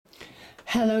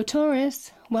Hello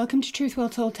Taurus, welcome to Truth Well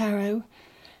Told Tarot.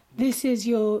 This is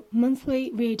your monthly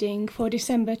reading for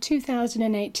December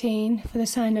 2018 for the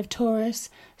sign of Taurus,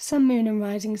 Sun, Moon and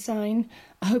Rising sign.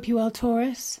 I hope you're well,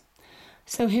 Taurus.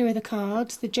 So here are the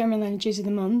cards, the general energies of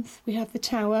the month. We have the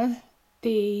Tower,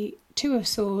 the Two of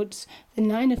Swords, the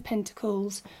Nine of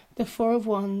Pentacles, the Four of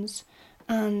Wands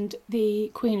and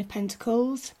the Queen of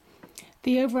Pentacles.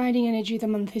 The overriding energy of the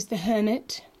month is the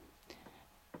Hermit.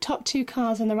 Top two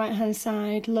cards on the right hand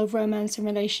side, love, romance and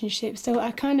relationships. So I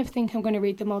kind of think I'm going to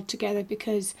read them all together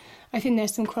because I think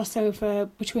there's some crossover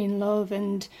between love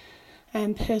and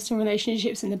personal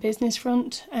relationships and the business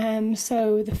front.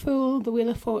 So the Fool, the Wheel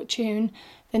of Fortune,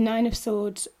 the Nine of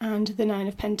Swords and the Nine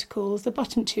of Pentacles. The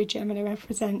bottom two generally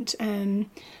represent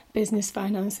business,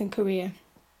 finance and career.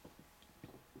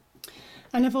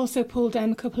 And I've also pulled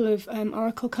a couple of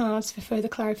oracle cards for further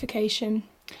clarification.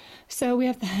 So we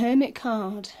have the Hermit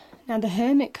card. Now the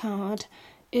Hermit card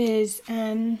is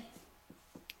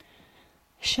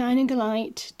shining a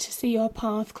light to see your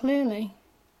path clearly,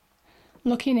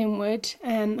 looking inward,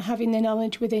 having the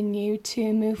knowledge within you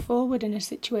to move forward in a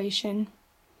situation.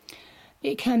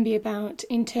 It can be about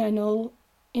internal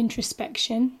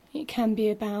introspection. It can be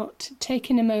about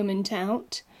taking a moment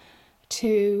out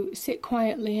to sit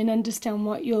quietly and understand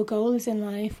what your goal is in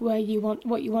life, what you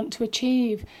want to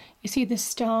achieve. You see the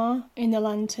star in the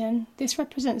lantern. This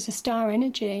represents a star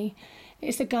energy.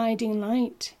 It's a guiding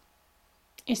light.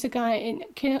 It's a guide.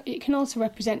 It can also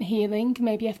represent healing,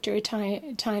 maybe after a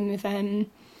time of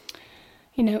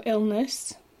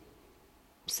illness.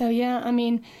 So yeah, I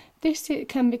mean, this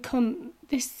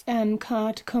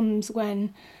card comes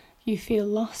when you feel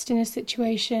lost in a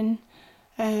situation.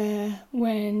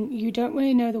 When you don't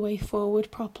really know the way forward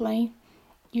properly,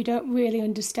 you don't really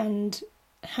understand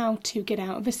how to get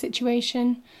out of a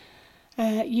situation,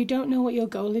 you don't know what your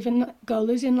goal is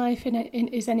in life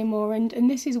is anymore, and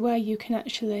this is where you can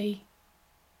actually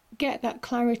get that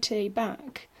clarity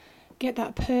back, get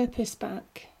that purpose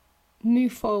back,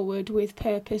 move forward with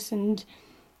purpose and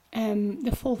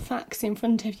the full facts in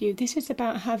front of you. This is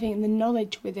about having the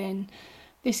knowledge within.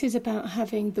 This is about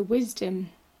having the wisdom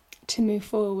to move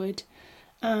forward,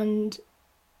 and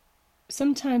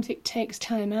sometimes it takes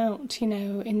time out.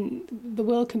 In the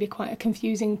world can be quite a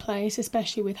confusing place,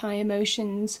 especially with high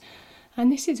emotions,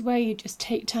 and this is where you just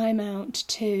take time out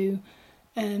to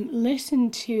listen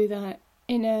to that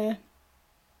inner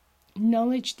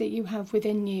knowledge that you have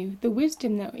within you, the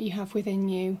wisdom that you have within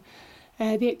you,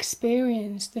 the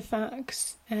experience, the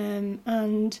facts,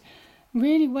 and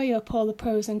really weigh up all the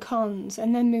pros and cons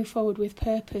and then move forward with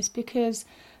purpose, because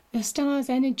the star's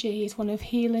energy is one of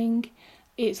healing,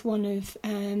 it's one of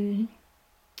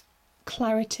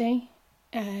clarity.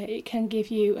 It can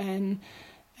give you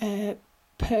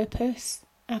purpose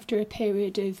after a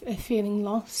period of feeling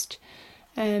lost.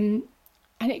 And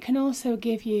it can also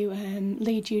give you,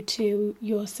 lead you to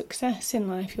your success in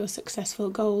life, your successful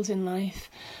goals in life.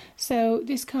 So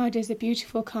this card is a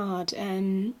beautiful card.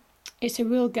 It's a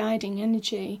real guiding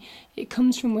energy. It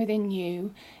comes from within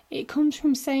you. It comes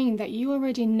from saying that you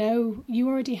already know, you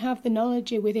already have the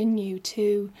knowledge within you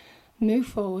to move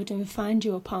forward and find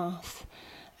your path.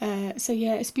 So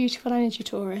yeah, it's beautiful energy,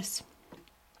 Taurus.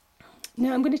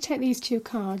 Now I'm going to take these two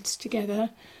cards together.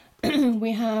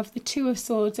 We have the Two of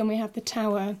Swords and we have the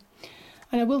Tower.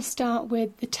 And I will start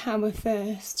with the Tower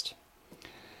first.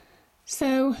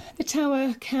 So the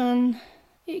Tower can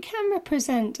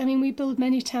represent, we build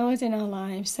many towers in our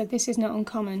lives, so this is not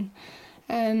uncommon.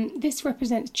 This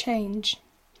represents change.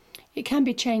 It can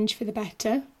be change for the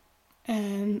better.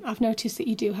 I've noticed that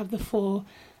you do have the Four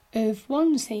of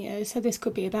Wands here, so this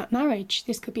could be about marriage.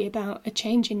 This could be about a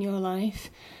change in your life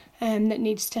that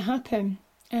needs to happen,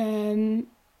 to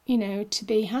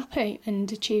be happy and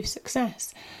achieve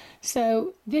success.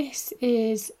 So this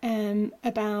is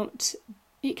about,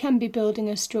 it can be building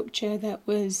a structure that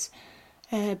was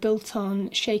built on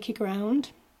shaky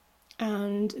ground,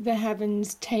 and the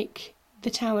heavens take the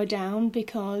tower down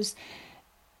because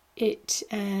it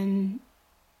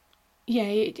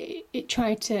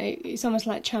tried to, it's almost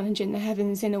like challenging the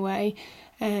heavens in a way,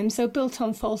 so built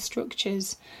on false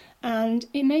structures. And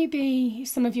it may be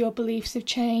some of your beliefs have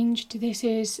changed. This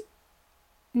is,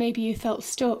 maybe you felt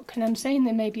stuck, and I'm saying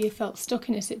that maybe you felt stuck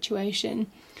in a situation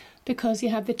because you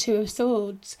have the Two of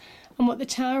Swords. And what the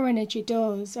Tower energy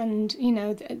does, and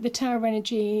the Tower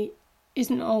energy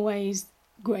isn't always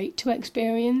great to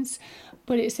experience,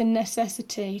 but it's a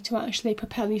necessity to actually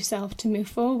propel yourself to move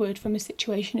forward from a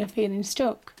situation of feeling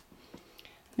stuck.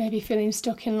 Maybe feeling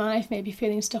stuck in life, maybe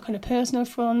feeling stuck on a personal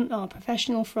front or a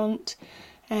professional front.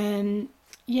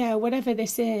 Whatever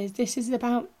this is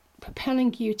about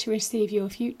propelling you to receive your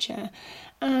future.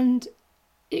 And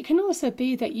it can also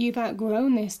be that you've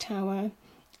outgrown this tower,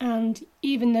 and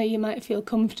even though you might feel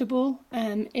comfortable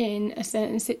in a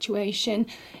certain situation,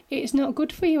 it's not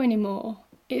good for you anymore.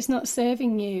 It's not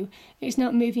serving you. It's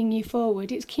not moving you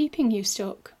forward. It's keeping you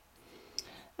stuck.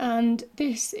 And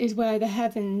this is where the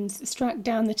heavens strike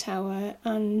down the tower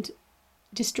and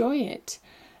destroy it.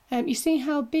 You see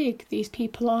how big these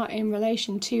people are in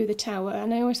relation to the tower,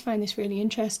 and I always find this really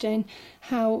interesting,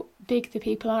 how big the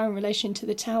people are in relation to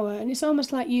the tower, and it's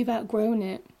almost like you've outgrown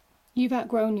it. You've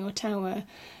outgrown your tower,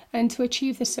 and to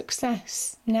achieve the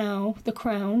success now, the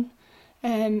crown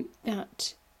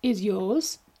that is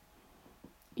yours,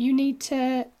 you need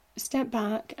to step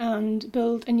back and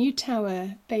build a new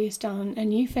tower based on a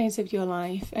new phase of your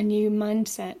life, a new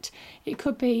mindset. It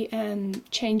could be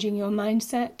changing your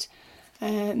mindset,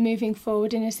 moving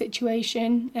forward in a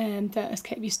situation that has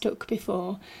kept you stuck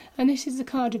before. And this is the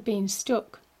card of being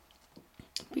stuck.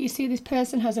 But you see, this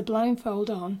person has a blindfold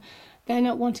on. They're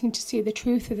not wanting to see the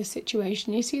truth of the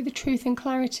situation. You see the truth and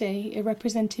clarity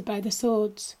represented by the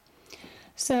swords.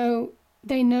 So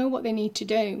they know what they need to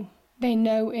do. They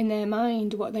know in their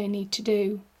mind what they need to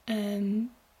do,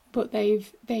 but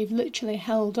they've literally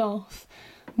held off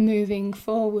moving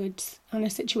forwards on a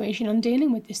situation, on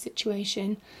dealing with this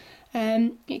situation.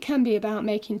 It can be about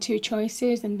making two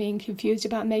choices and being confused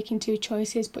about making two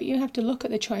choices, but you have to look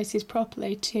at the choices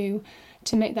properly to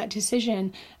make that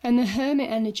decision. And the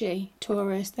Hermit energy,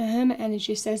 Taurus, the Hermit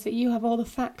energy says that you have all the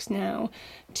facts now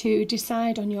to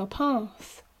decide on your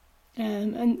path.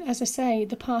 And as I say,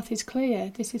 the path is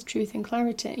clear. This is truth and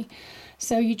clarity.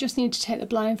 So you just need to take the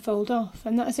blindfold off.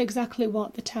 And that's exactly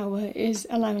what the tower is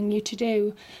allowing you to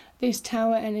do. This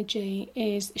tower energy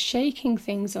is shaking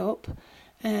things up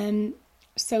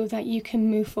so that you can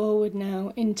move forward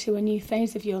now into a new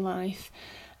phase of your life.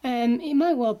 It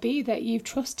might well be that you've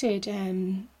trusted,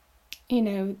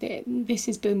 this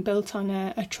has been built on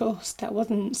a trust that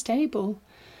wasn't stable.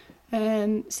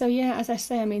 So yeah, as I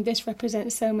say, this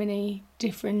represents so many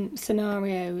different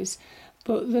scenarios,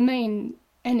 but the main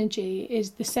energy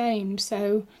is the same.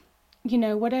 So,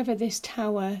 whatever this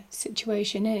tower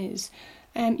situation is,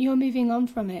 you're moving on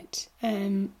from it.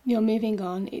 You're moving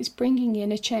on. It's bringing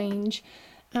in a change,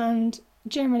 and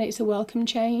generally it's a welcome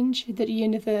change. That the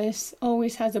universe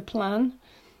always has a plan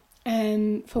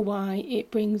for why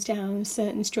it brings down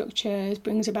certain structures,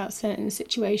 brings about certain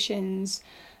situations,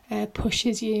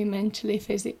 pushes you mentally,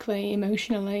 physically,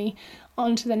 emotionally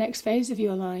onto the next phase of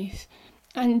your life.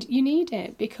 And you need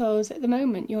it because at the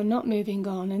moment you're not moving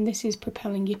on, and this is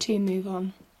propelling you to move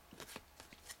on.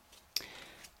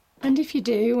 And if you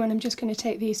do, and I'm just going to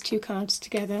take these two cards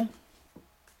together,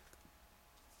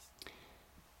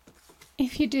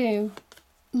 if you do,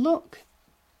 look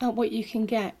at what you can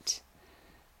get.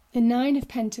 The Nine of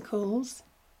Pentacles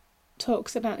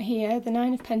talks about here, the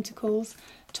Nine of Pentacles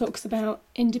talks about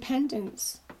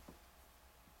independence.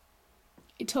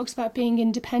 It talks about being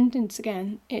independent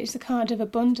again. It's a card of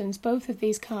abundance. Both of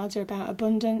these cards are about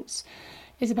abundance.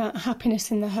 It's about happiness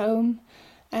in the home.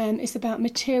 It's about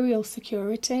material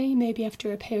security. Maybe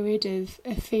after a period of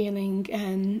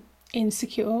feeling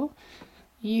insecure,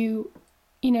 you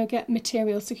get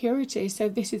material security. So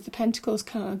this is the Pentacles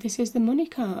card. This is the money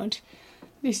card.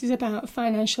 This is about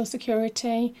financial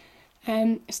security,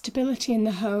 stability in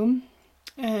the home.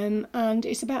 And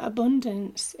it's about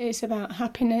abundance, it's about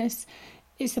happiness,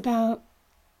 it's about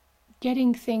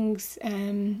getting things,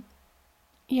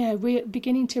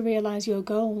 beginning to realise your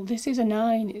goal. This is a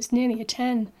 9, it's nearly a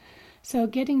 10. So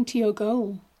getting to your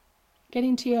goal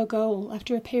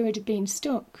after a period of being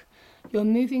stuck, you're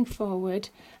moving forward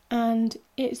and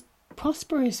it's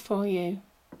prosperous for you,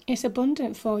 it's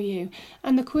abundant for you.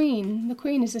 And the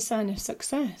Queen is a sign of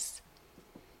success.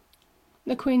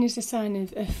 The Queen is a sign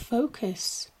of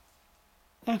focus.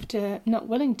 After not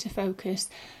willing to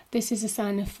focus, this is a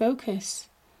sign of focus.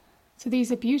 So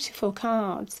these are beautiful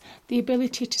cards. The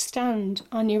ability to stand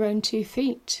on your own 2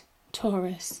 feet,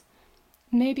 Taurus.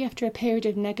 Maybe after a period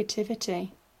of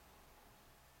negativity.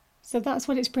 So that's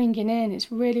what it's bringing in.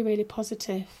 It's really, really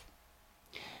positive.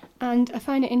 And I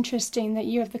find it interesting that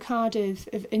you have the card of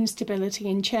instability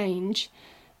and change.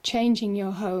 Changing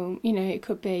your home, it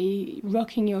could be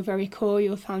rocking your very core,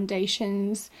 your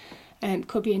foundations. It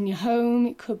could be in your home,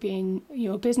 it could be in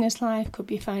your business life, it could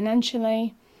be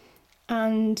financially.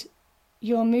 And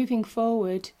you're moving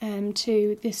forward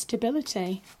to this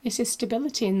stability. This is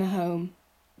stability in the home.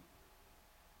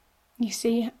 You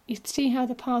see how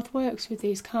the path works with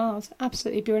these cards.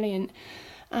 Absolutely brilliant.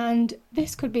 And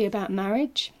this could be about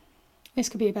marriage. This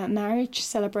could be about marriage,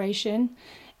 celebration.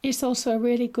 It's also a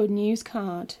really good news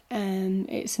card.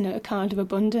 It's a card of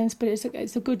abundance, but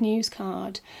it's a good news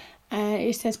card.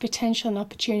 It says potential and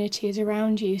opportunities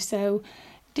around you. So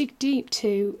dig deep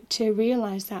to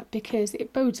realise that, because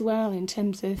it bodes well in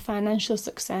terms of financial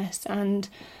success and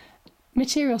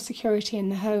material security in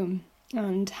the home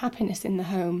and happiness in the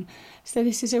home. So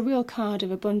this is a real card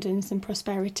of abundance and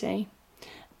prosperity.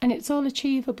 And it's all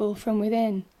achievable from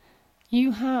within.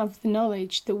 You have the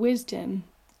knowledge, the wisdom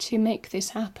to make this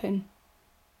happen.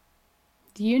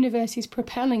 The universe is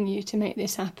propelling you to make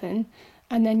this happen,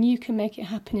 and then you can make it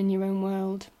happen in your own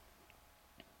world.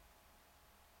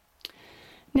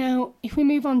 Now, if we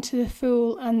move on to the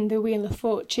Fool and the Wheel of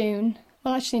Fortune,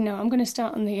 well, actually, no, I'm going to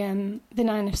start on the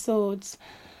Nine of Swords.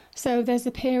 So there's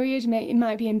a period, it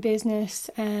might be in business.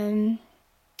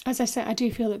 As I said, I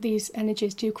do feel that these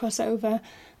energies do cross over,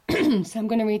 so I'm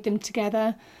going to read them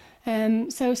together.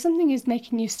 So something is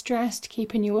making you stressed,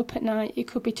 keeping you up at night. It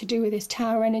could be to do with this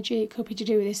Tower energy. It could be to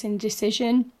do with this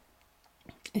indecision,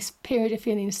 this period of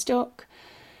feeling stuck,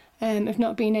 of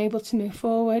not being able to move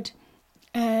forward.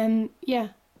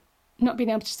 Not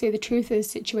being able to see the truth of the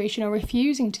situation, or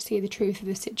refusing to see the truth of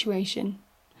the situation.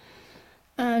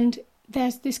 And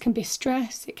this can be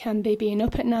stress, it can be being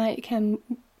up at night, it can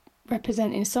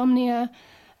represent insomnia,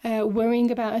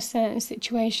 worrying about a certain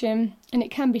situation, and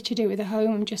it can be to do with the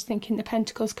home. I'm just thinking the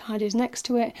Pentacles card is next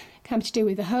to it. It can be to do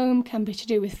with the home, can be to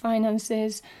do with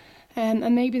finances,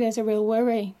 and maybe there's a real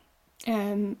worry.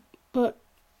 But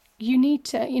you need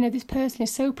to, this person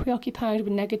is so preoccupied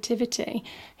with negativity,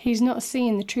 he's not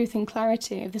seeing the truth and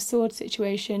clarity of the sword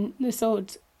situation. The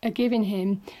swords are giving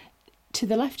him to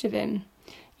the left of him.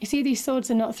 You see, these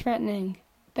swords are not threatening.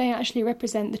 They actually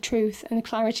represent the truth and the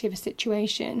clarity of a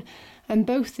situation. And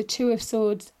both the Two of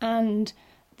Swords and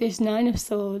this Nine of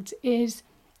Swords is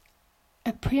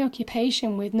a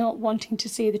preoccupation with not wanting to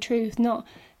see the truth, not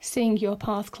seeing your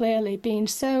path clearly, being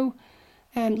so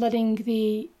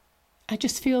I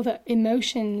just feel that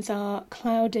emotions are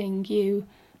clouding you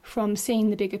from seeing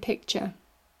the bigger picture.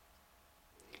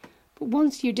 But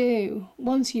once you do,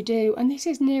 and this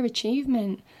is near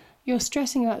achievement, you're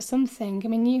stressing about something. I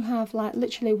mean, you have like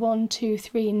literally 1, 2,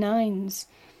 3 nines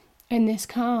in this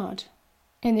card,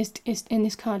 in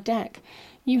this card deck.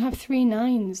 You have 3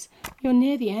 nines. You're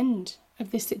near the end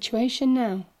of this situation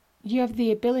now. You have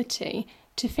the ability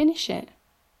to finish it.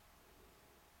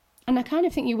 And I kind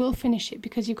of think you will finish it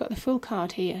because you've got the Fool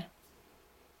card here.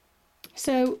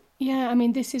 So, yeah, I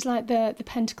mean, this is like the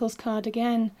Pentacles card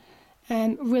again.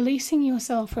 Releasing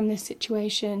yourself from this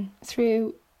situation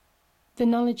through the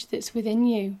knowledge that's within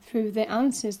you, through the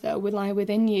answers that will lie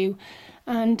within you,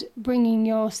 and bringing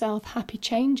yourself happy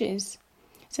changes.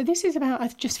 So this is about, I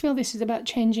just feel this is about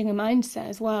changing a mindset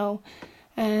as well.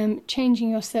 Changing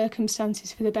your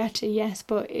circumstances for the better, yes,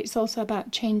 but it's also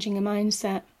about changing a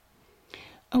mindset.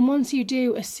 And once you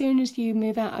do, as soon as you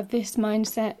move out of this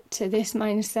mindset to this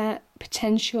mindset,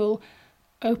 potential,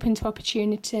 open to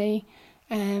opportunity,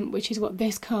 which is what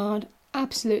this card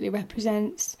absolutely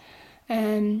represents,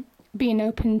 being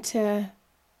open to,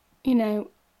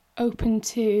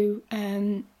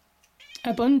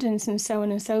 abundance and so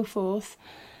on and so forth,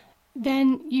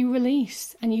 then you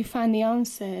release and you find the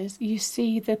answers. You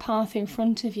see the path in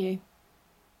front of you.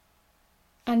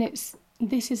 And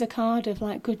this is a card of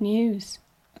like good news.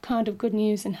 Card of good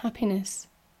news and happiness.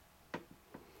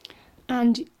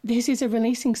 And this is a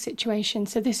releasing situation,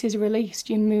 so this is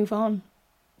released. You move on,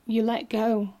 you let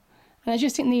go. And I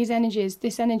just think this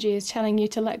energy is telling you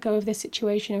to let go of this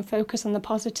situation and focus on the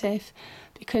positive,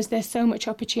 because there's so much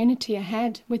opportunity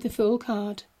ahead with the Fool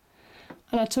card.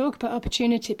 And I talk about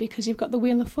opportunity because you've got the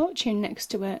Wheel of Fortune next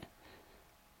to it.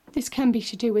 This can be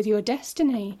to do with your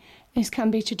destiny. This can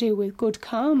be to do with good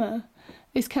karma.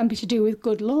 This can be to do with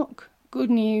good luck. Good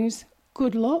news,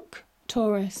 good luck,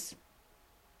 Taurus,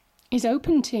 is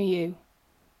open to you.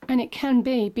 And it can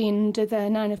be, being under the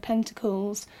Nine of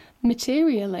Pentacles,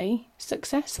 materially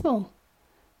successful.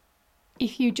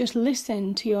 If you just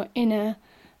listen to your inner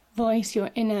voice, your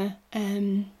inner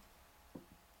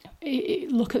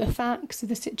look at the facts of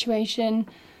the situation,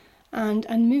 and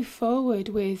move forward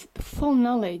with full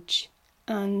knowledge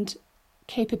and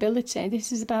capability.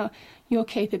 This is about your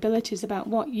capabilities, about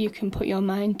what you can put your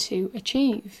mind to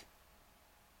achieve.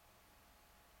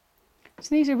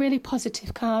 So these are really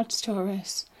positive cards,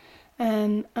 Taurus.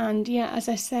 And yeah, as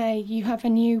I say, you have a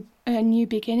new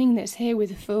beginning that's here with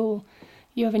the Fool.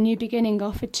 You have a new beginning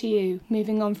offered to you,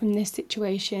 moving on from this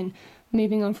situation,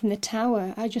 moving on from the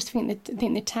Tower. I just think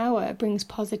the Tower brings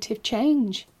positive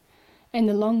change in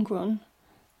the long run,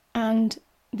 and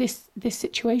this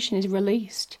situation is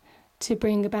released to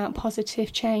bring about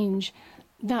positive change,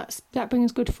 that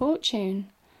brings good fortune.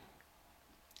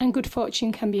 And good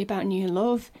fortune can be about new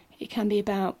love, it can be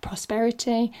about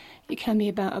prosperity, it can be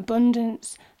about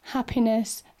abundance,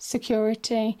 happiness,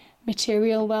 security,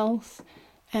 material wealth,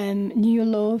 new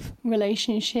love,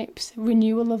 relationships,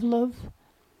 renewal of love.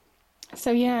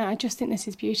 So yeah, I just think this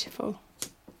is beautiful.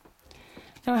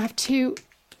 Now I have 2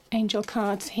 angel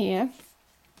cards here.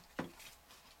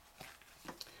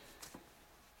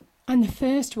 And the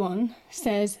first one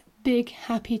says big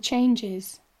happy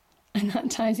changes. And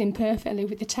that ties in perfectly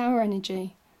with the Tower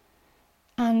energy.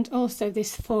 And also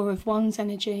this 4 of Wands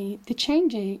energy. The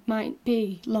change might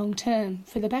be long term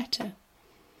for the better.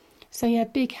 So yeah,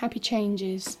 big happy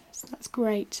changes. So that's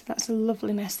great. That's a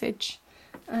lovely message.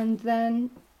 And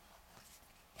then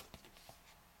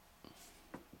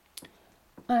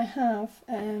I have,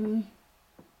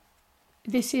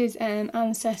 this is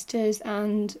Ancestors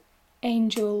and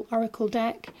Angel Oracle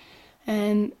deck.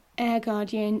 Air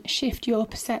Guardian, shift your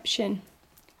perception.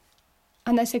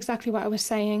 And that's exactly what I was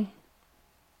saying.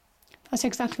 That's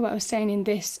exactly what I was saying in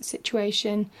this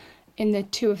situation, in the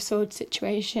 2 of Swords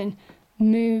situation.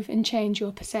 Move and change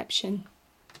your perception.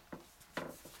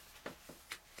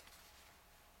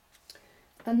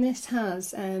 And this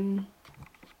has a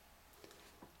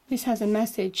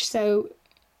message. So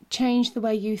change the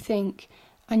way you think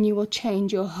and you will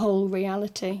change your whole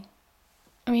reality.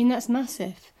 I mean, that's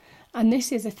massive. And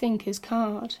this is a thinker's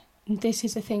card. And this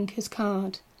is a thinker's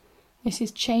card. This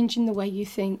is changing the way you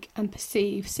think and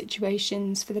perceive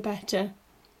situations for the better.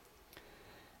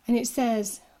 And it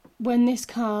says, when this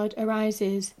card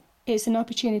arises, it's an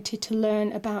opportunity to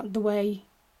learn about the way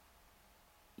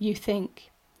you think.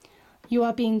 You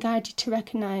are being guided to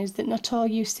recognise that not all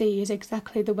you see is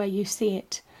exactly the way you see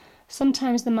it.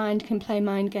 Sometimes the mind can play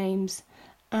mind games,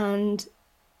 and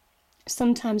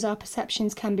sometimes our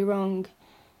perceptions can be wrong.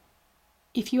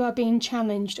 If you are being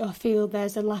challenged or feel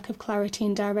there's a lack of clarity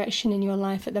and direction in your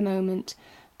life at the moment,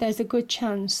 there's a good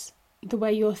chance the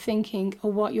way you're thinking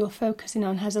or what you're focusing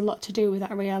on has a lot to do with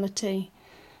that reality.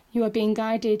 You are being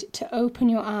guided to open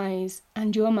your eyes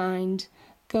and your mind,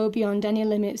 go beyond any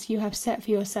limits you have set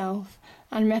for yourself,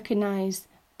 and recognise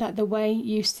that the way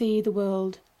you see the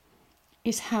world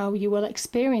is how you will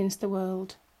experience the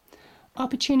world.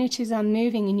 Opportunities are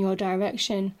moving in your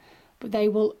direction, but they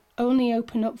will only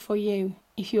open up for you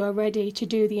if you are ready to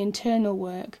do the internal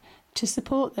work to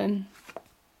support them.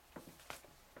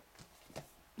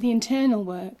 The internal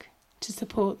work to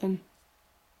support them.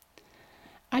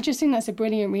 I just think that's a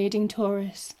brilliant reading,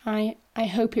 Taurus. I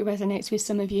hope it resonates with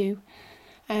some of you.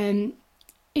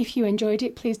 If you enjoyed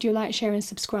it, please do like, share and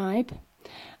subscribe.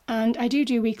 And I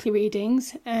do weekly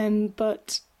readings,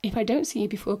 but if I don't see you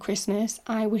before Christmas,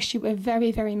 I wish you a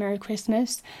very, very Merry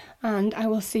Christmas, and I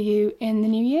will see you in the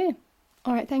new year.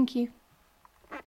 All right, thank you.